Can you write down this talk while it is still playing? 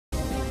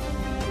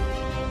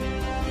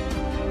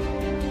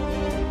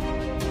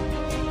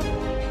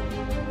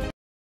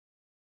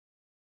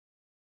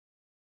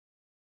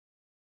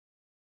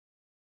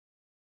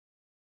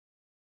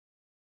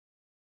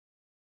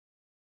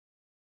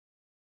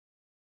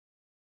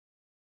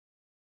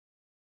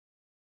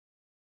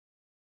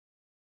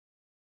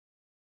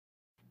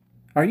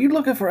Are you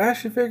looking for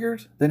action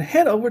figures? Then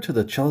head over to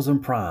the Chosen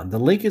Prime. The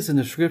link is in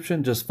the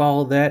description. Just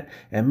follow that.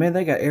 And man,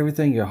 they got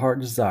everything your heart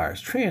desires.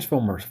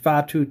 Transformers,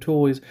 5-2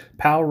 toys,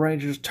 Power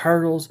Rangers,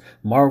 Turtles,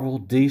 Marvel,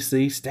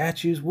 DC,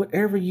 statues,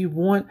 whatever you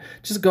want.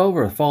 Just go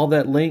over and follow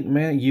that link,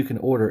 man. You can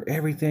order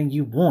everything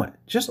you want.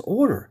 Just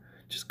order.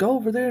 Just go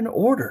over there and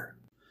order.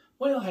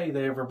 Well, hey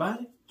there,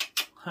 everybody.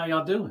 How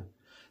y'all doing?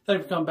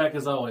 Thanks for coming back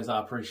as always. I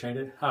appreciate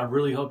it. I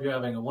really hope you're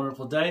having a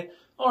wonderful day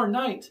or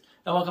night.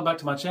 And welcome back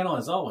to my channel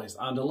as always.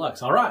 I'm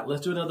Deluxe. All right,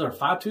 let's do another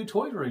 5-2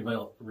 toy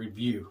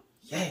review.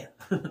 Yeah.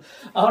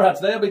 All right,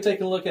 today I'll be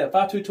taking a look at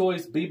 5-2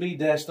 Toys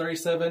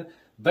BB-37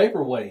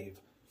 Vaporwave.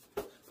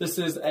 This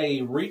is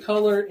a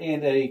recolor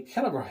and a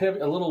kind of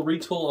a little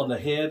retool on the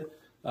head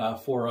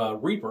for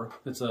Reaper.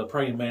 It's a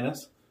praying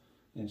mantis.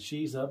 And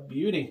she's a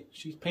beauty.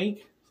 She's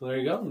pink. So there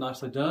you go.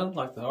 Nicely done.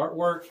 Like the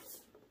artwork.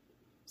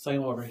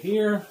 Same over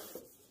here.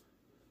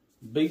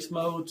 Beast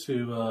mode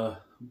to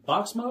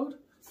box mode.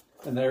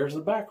 And there's the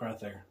back right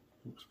there.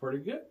 Looks pretty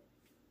good.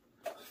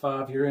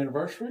 5-year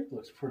anniversary.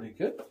 Looks pretty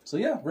good. So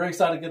yeah, very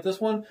excited to get this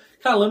one.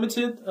 Kind of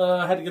limited.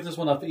 I had to get this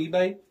one off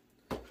eBay.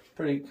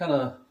 Pretty kind of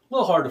a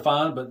little hard to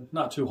find, but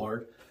not too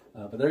hard.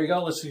 But there you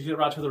go. Let's get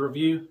right to the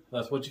review.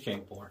 That's what you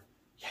came for.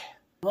 Yeah.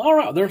 All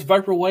right, there's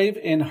Vaporwave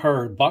in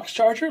her box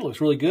charger.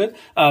 Looks really good.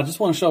 I just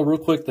want to show real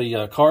quick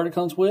the card it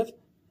comes with.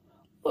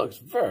 Looks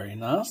very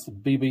nice. The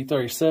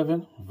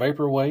BB-37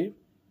 Vaporwave.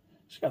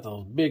 She's got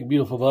those big,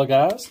 beautiful bug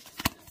eyes.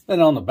 Then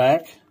on the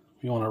back,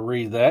 if you want to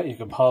read that, you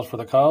can pause for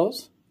the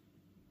cause.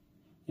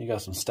 You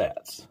got some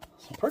stats.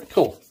 So pretty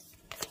cool.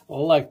 I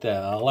like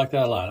that. I like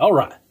that a lot. All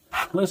right,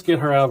 let's get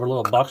her out of her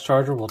little box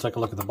charger. We'll take a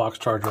look at the box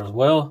charger as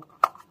well.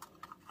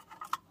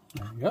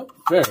 There you go.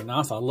 Very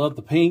nice. I love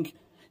the pink.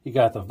 You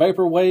got the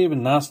Vaporwave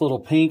and nice little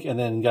pink, and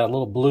then you got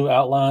little blue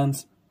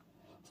outlines.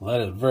 So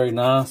that is very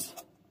nice.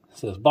 It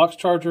says box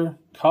charger,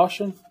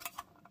 caution.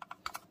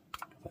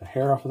 Get the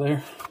hair off of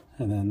there.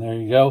 And then there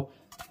you go.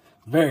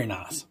 Very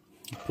nice.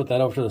 Put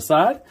that over to the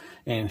side.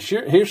 And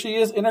here she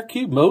is in her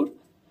cube mode.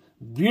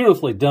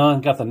 Beautifully done.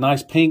 Got the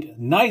nice pink,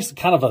 nice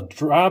kind of a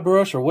dry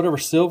brush or whatever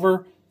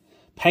silver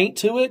paint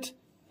to it.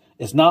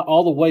 It's not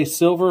all the way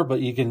silver,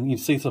 but you can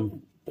see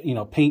some,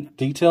 pink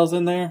details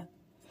in there.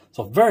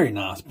 So very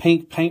nice.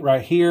 Pink paint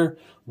right here.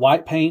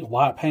 White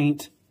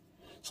paint.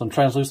 Some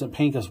translucent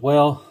pink as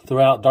well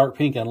throughout, dark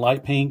pink and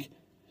light pink.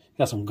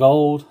 Got some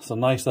gold, some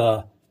nice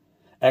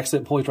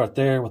accent points right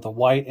there with the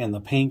white and the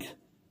pink.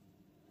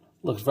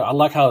 Looks. I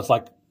like how it's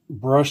like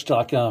brushed,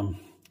 like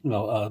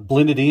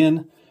blended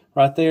in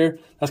right there.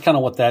 That's kind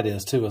of what that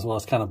is too, as well.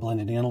 It's kind of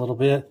blended in a little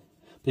bit.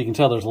 But you can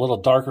tell there's a little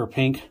darker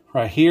pink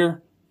right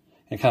here.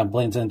 It kind of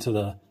blends into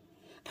the,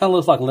 kind of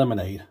looks like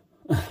lemonade,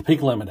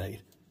 pink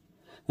lemonade.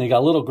 Then you got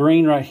a little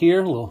green right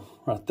here, a little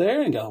right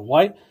there, and you got a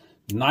white,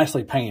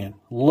 nicely painted.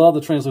 Love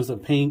the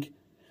translucent pink.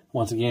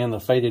 Once again, the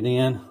faded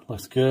in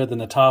looks good. Then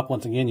the top,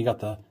 once again, you got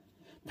the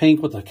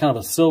pink with the kind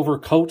of a silver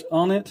coat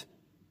on it.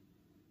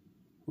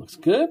 Looks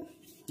good.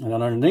 And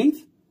then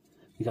underneath,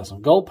 you got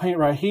some gold paint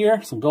right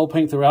here, some gold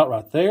paint throughout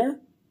right there.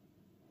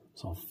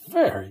 So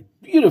very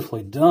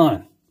beautifully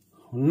done.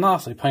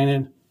 Nicely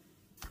painted.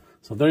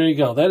 So there you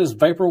go. That is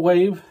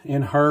Vaporwave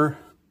in her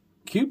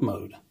cube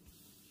mode.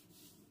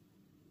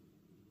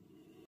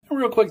 And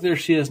real quick, there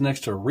she is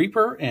next to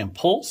Reaper and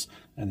Pulse.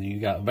 And then you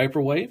got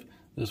Vaporwave.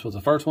 This was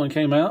the first one that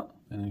came out.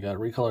 And you got a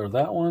recolor of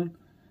that one.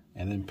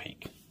 And then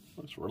pink.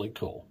 Looks really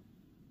cool.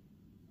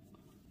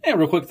 And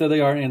real quick, there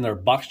they are in their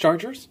box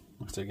chargers.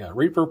 So you got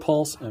Reaper,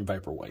 Pulse, and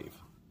Vaporwave.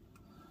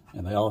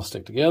 And they all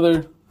stick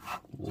together.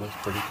 Looks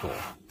pretty cool.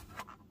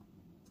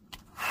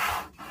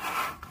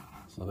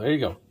 So there you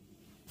go.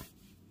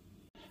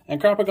 And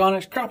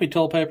Cropagonics, crappie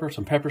toilet paper,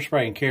 some pepper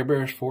spray, and Care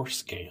Bears for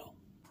scale.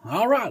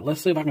 All right,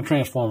 let's see if I can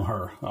transform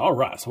her. All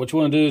right, so what you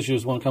want to do is you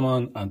just want to come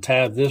on,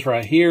 untab this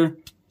right here.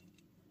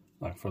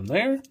 Like from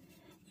there.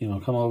 You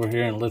want to come over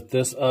here and lift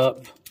this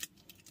up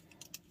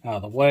out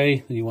of the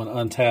way. Then you want to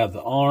untab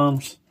the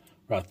arms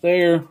right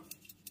there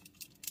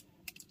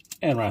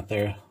and right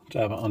there.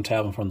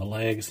 Untab them from the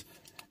legs.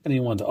 And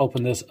you want to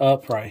open this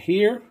up right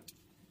here.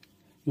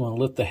 You want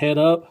to lift the head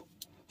up,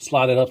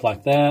 slide it up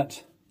like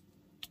that,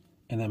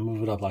 and then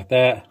move it up like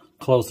that.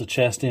 Close the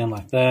chest in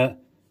like that.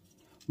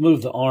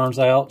 Move the arms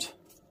out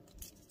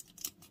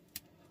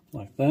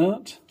like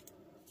that.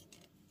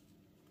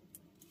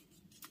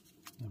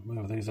 And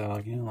move these out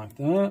again like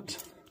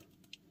that.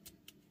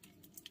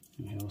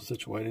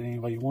 Situate it any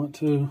way you want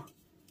to.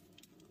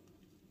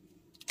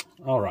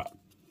 All right.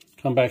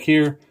 Come back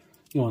here.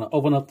 You want to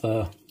open up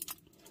the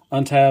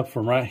untab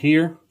from right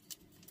here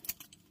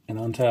and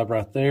untab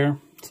right there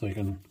so you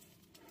can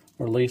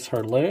release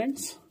her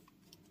legs.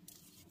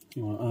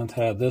 You want to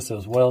untab this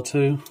as well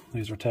too.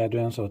 These are tabbed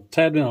in, so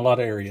tabbed in a lot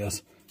of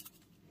areas.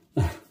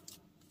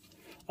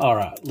 All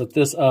right, lift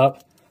this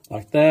up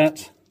like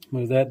that.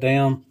 Move that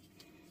down.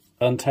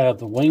 Untab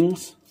the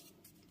wings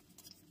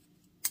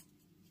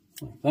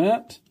like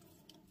that.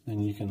 Then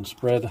you can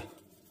spread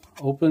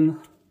open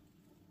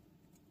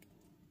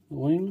the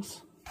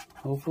wings,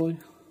 hopefully.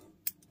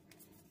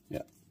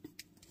 Yeah.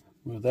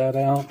 Move that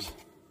out.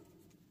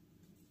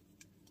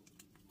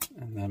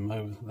 And then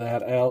move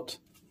that out.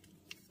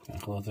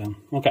 Close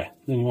them. Okay,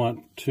 then you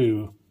want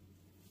to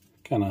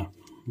kind of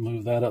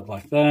move that up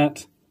like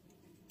that.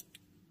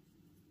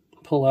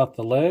 Pull out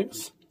the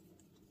legs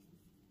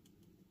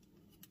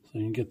so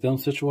you can get them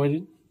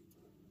situated.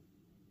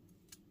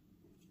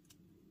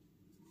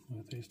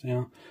 Move these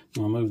down.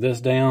 You want to move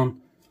this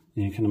down.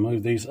 You can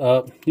move these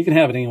up. You can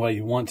have it any way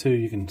you want to.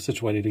 You can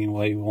situate it any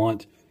way you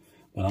want.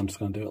 But I'm just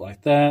going to do it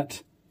like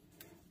that.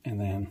 And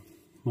then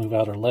move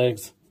out our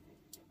legs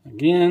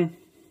again.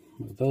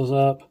 Move those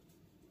up.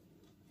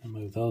 And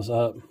move those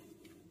up.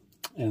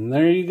 And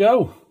there you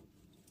go.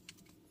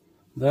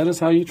 That is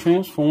how you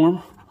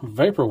transform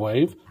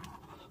Vaporwave.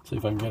 See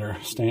if I can get her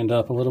stand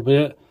up a little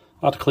bit.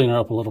 I'll have to clean her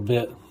up a little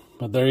bit.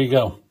 But there you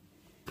go.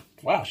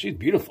 Wow, she's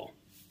beautiful.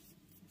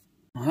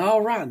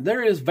 All right,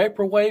 there is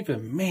Vaporwave,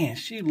 and man,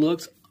 she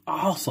looks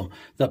awesome.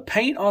 The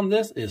paint on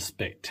this is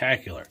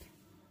spectacular.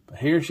 But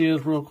here she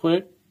is real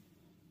quick.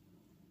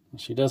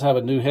 She does have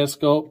a new head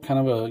sculpt, kind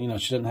of a, you know,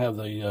 she doesn't have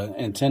the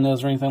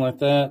antennas or anything like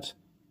that.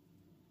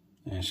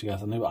 And she got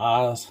the new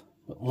eyes.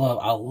 But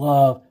I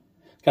love,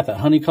 got that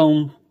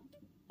honeycomb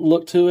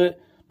look to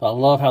it. But I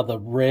love how the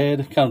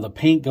red, kind of the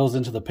pink goes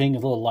into the pink a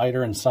little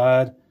lighter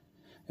inside.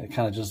 It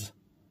kind of just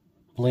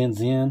blends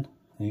in.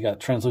 And you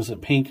got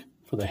translucent pink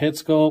for the head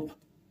sculpt.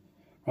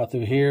 Right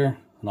through here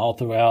and all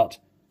throughout.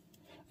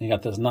 And you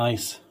got this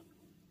nice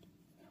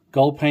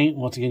gold paint.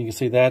 Once again, you can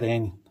see that.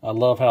 And I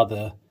love how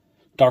the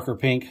darker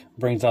pink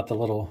brings out the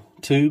little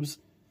tubes.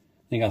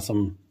 And you got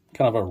some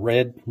kind of a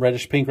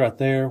reddish pink right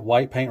there.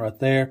 White paint right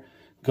there.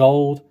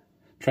 Gold.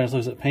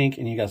 Translucent pink.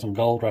 And you got some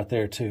gold right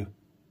there too.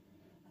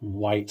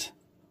 White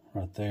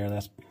right there.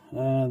 That's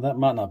that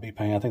might not be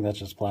paint. I think that's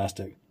just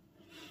plastic.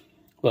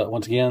 But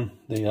once again,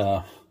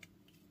 the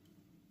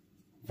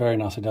very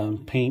nicely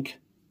done pink.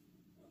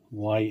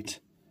 White,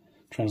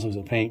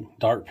 translucent pink,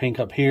 dark pink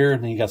up here.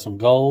 And then you got some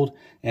gold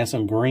and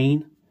some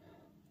green,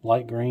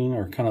 light green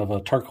or kind of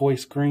a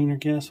turquoise green, I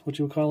guess, what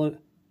you would call it.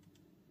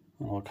 I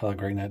don't know what color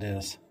green that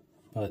is,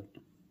 but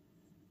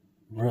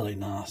really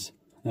nice.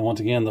 And once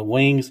again, the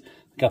wings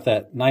got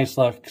that nice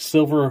like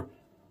silver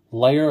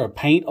layer of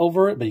paint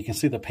over it, but you can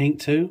see the pink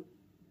too.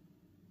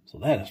 So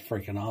that is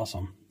freaking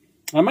awesome.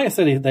 I might have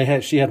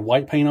said she had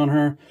white paint on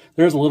her.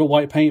 There's a little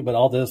white paint, but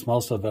all this,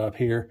 most of it up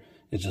here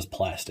is just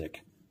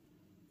plastic.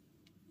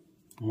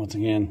 Once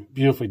again,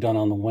 beautifully done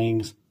on the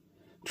wings.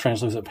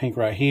 Translucent pink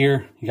right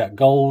here. You got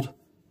gold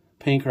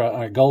pink,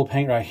 gold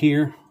paint right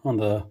here on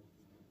the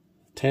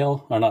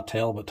tail, or not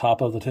tail, but top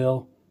of the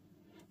tail.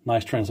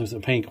 Nice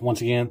translucent pink.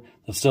 Once again,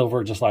 the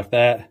silver just like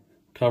that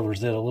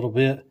covers it a little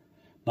bit.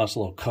 Nice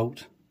little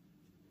coat.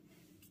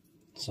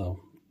 So,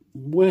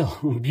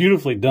 well,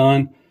 beautifully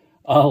done.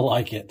 I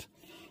like it.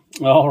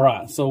 All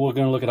right, so we're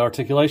going to look at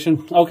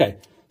articulation. Okay,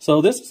 so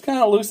this is kind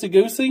of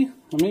loosey-goosey.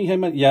 I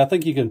mean, yeah, I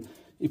think you can.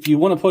 If you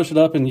want to push it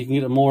up and you can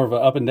get it more of a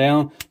up and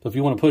down, but if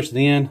you want to push it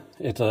in,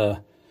 it's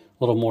a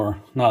little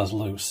more, not as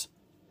loose.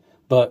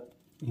 But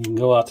you can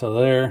go out to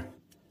there,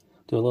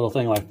 do a little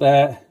thing like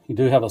that. You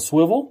do have a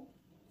swivel,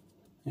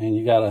 and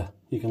you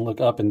can look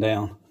up and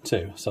down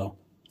too. So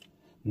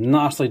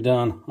nicely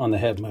done on the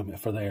head movement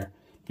for there.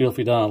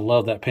 Beautifully done. I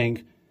love that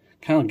pink.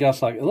 Kind of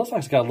got like, it looks like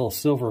it's got a little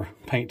silver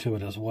paint to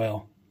it as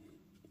well.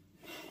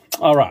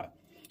 All right,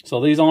 so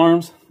these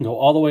arms go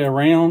all the way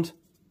around.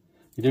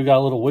 You do got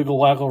a little wiggle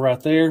waggle right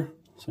there,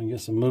 so you can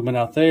get some movement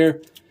out there.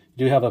 You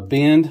do have a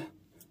bend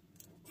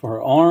for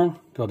her arm.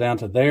 Go down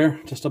to there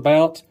just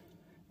about,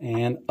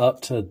 and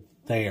up to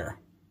there,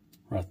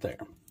 right there.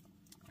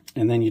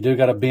 And then you do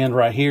got a bend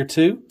right here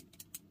too,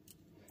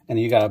 and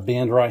you got a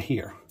bend right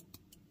here.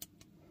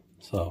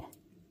 So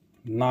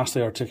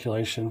nicely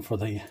articulation for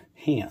the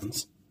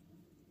hands.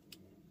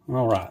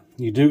 All right,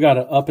 you do got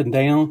an up and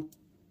down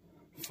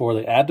for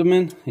the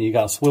abdomen, and you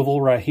got a swivel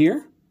right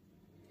here.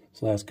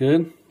 So that's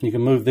good. You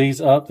can move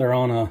these up. They're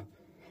on a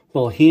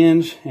little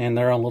hinge and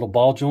they're on little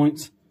ball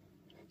joints.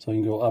 So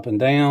you can go up and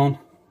down,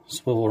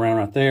 swivel around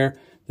right there.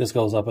 This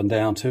goes up and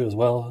down too as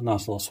well.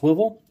 Nice little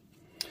swivel.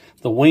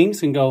 The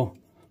wings can go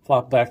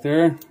flop back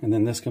there, and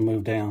then this can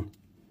move down,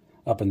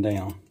 up and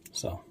down.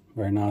 So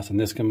very nice. And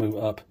this can move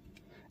up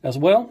as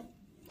well.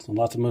 So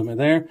lots of movement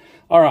there.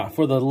 All right,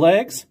 for the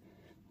legs,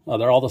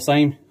 they're all the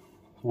same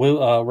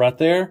right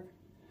there.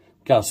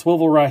 Got a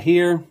swivel right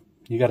here.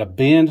 You got a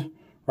bend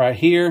right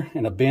here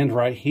and a bend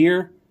right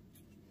here,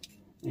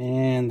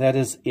 and that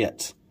is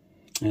it.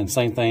 And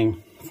same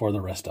thing for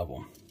the rest of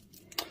them.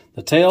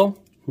 The tail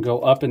can go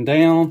up and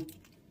down,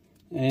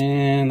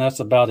 and that's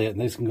about it. And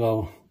these can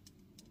go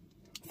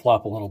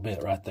flop a little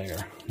bit right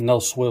there. No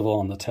swivel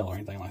on the tail or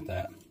anything like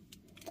that.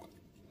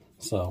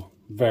 So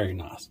very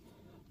nice.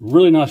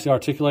 Really nicely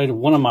articulated.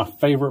 One of my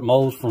favorite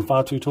molds from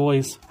 52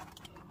 Toys.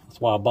 That's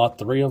why I bought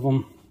 3 of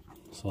them.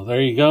 So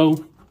there you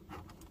go.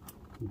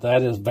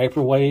 That is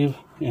Vaporwave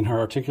in her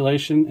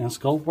articulation and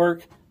sculpt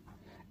work.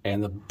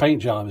 And the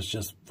paint job is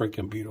just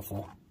freaking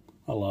beautiful.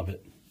 I love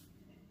it.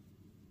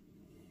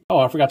 Oh,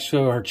 I forgot to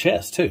show her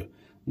chest too.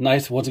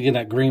 Nice, once again,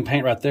 that green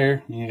paint right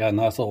there. You got a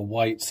nice little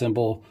white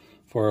symbol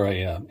for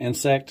a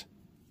insect.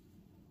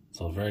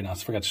 So very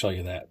nice. Forgot to show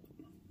you that.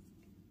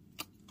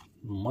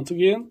 Once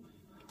again,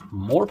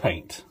 more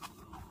paint.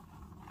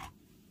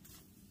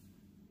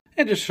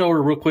 And just show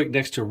her real quick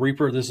next to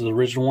Reaper. This is the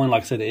original one.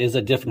 Like I said, it is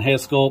a different head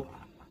sculpt.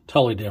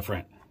 Totally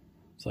different.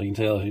 So you can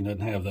tell he doesn't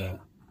have that,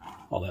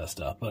 all that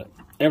stuff. But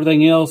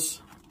everything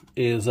else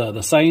is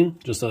the same,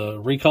 just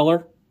a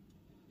recolor.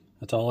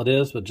 That's all it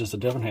is, but just a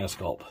different head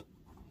sculpt.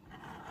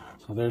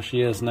 So there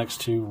she is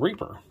next to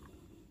Reaper.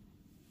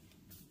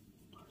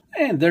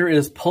 And there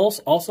is Pulse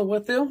also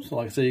with them. So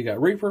like I said, you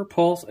got Reaper,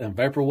 Pulse, and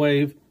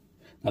Vaporwave.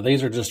 Now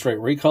these are just straight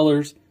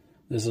recolors.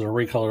 This is a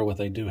recolor with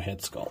a do head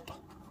sculpt.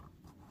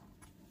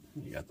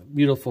 You got the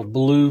beautiful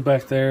blue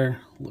back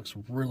there. Looks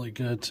really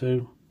good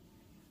too.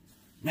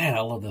 Man,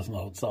 I love this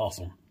mode. It's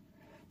awesome.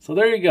 So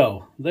there you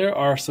go. There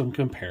are some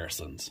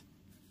comparisons.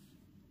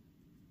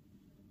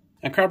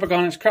 And crappie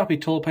garnish, crappie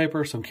toilet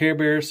paper, some Care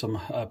Bears, some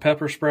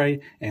pepper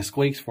spray, and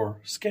squeaks for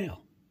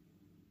scale.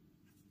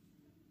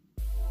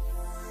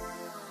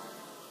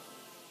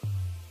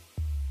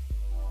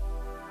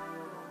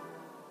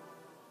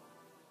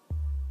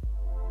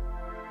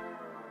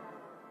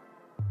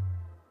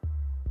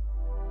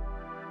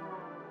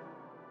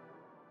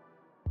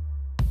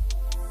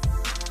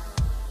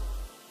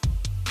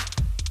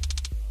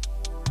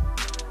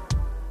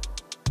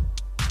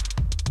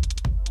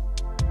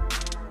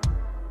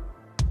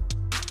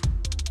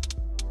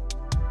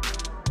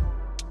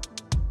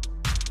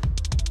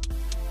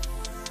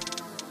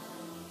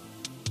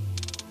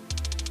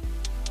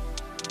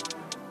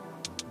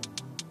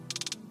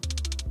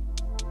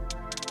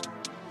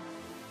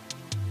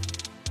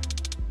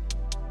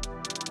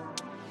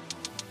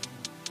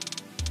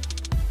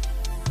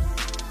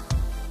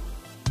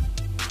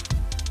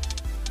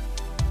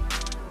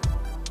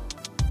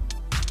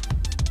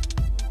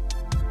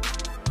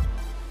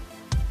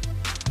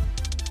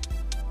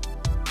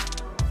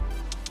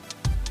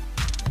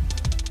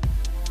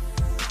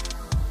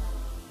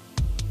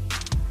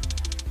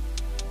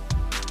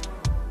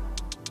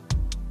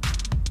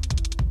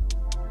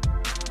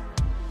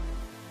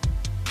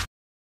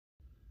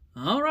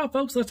 All right,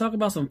 folks, let's talk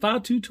about some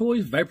 5.2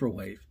 Toys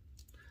Vaporwave.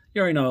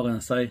 You already know what I'm going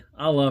to say.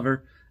 I love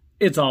her.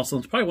 It's awesome.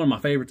 It's probably one of my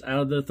favorites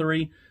out of the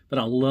three, but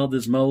I love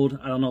this mode.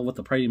 I don't know what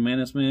the Praying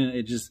Mantis, man.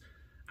 It just,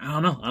 I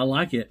don't know. I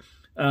like it.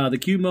 The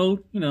cube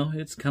mode, you know,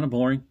 it's kind of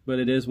boring, but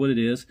it is what it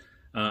is.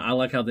 I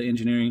like how the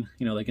engineering,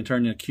 you know, they can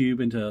turn a cube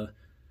into,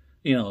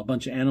 you know, a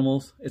bunch of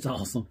animals. It's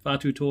awesome.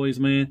 5.2 Toys,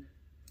 man.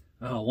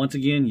 Oh, once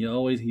again, you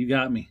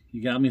got me.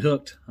 You got me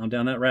hooked. I'm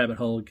down that rabbit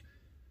hole.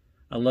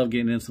 I love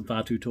getting in some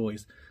 5.2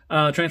 Toys.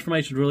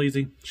 Transformation's real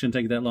easy. Shouldn't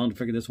take that long to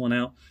figure this one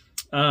out.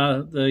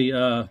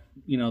 The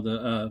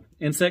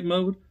insect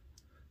mode,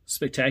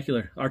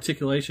 spectacular.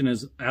 Articulation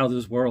is out of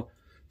this world.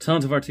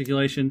 Tons of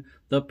articulation.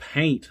 The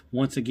paint,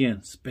 once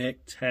again,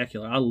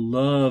 spectacular. I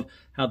love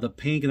how the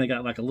pink, and they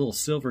got like a little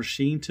silver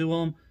sheen to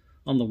them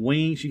on the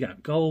wings. You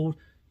got gold,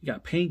 you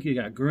got pink, you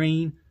got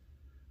green.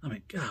 I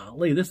mean,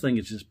 golly, this thing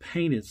is just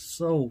painted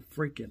so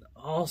freaking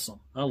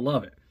awesome. I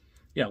love it.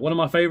 Yeah, one of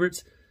my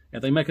favorites.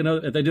 If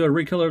they do a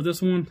recolor of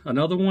this one,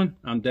 another one,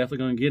 I'm definitely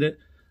going to get it.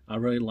 I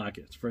really like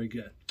it. It's very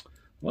good.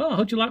 Well, I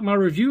hope you like my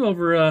review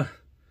over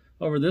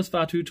this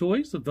 5.2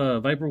 Toys of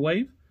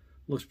Vaporwave.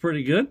 Looks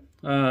pretty good.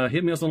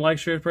 Hit me with some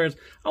likes, shares, prayers.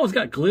 Oh, it's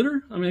got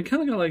glitter. I mean, it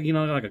kind of got like, you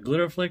know, like a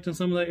glitter effect in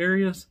some of the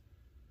areas.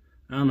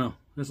 I don't know.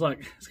 It's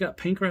like, it's got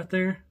pink right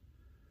there.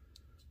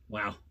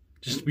 Wow.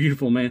 Just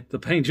beautiful, man. The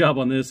paint job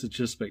on this is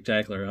just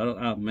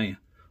spectacular. Man.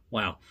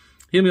 Wow.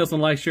 Hit me with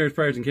some likes, shares,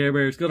 prayers, and Care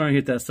Bears. Go down and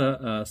hit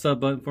that sub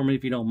button for me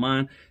if you don't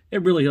mind.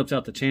 It really helps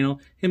out the channel.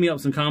 Hit me up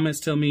with some comments.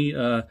 Tell me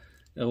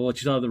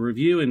what you thought of the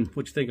review and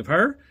what you think of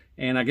her.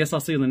 And I guess I'll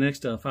see you in the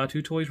next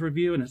 5.2 Toys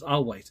review. And as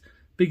always,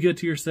 be good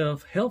to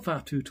yourself. Help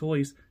 5.2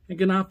 Toys. And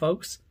good night,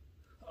 folks.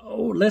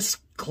 Oh, let's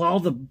claw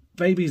the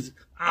baby's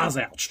eyes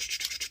out.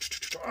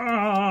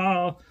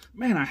 Oh,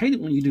 man, I hate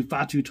it when you do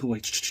 5.2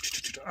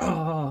 Toys.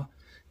 Oh,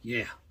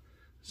 yeah.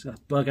 She's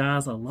got bug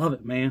eyes. I love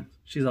it, man.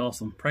 She's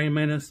awesome. Praying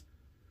Mantis.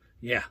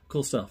 Yeah,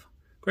 cool stuff.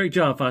 Great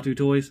job, 5.2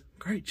 Toys.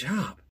 Great job.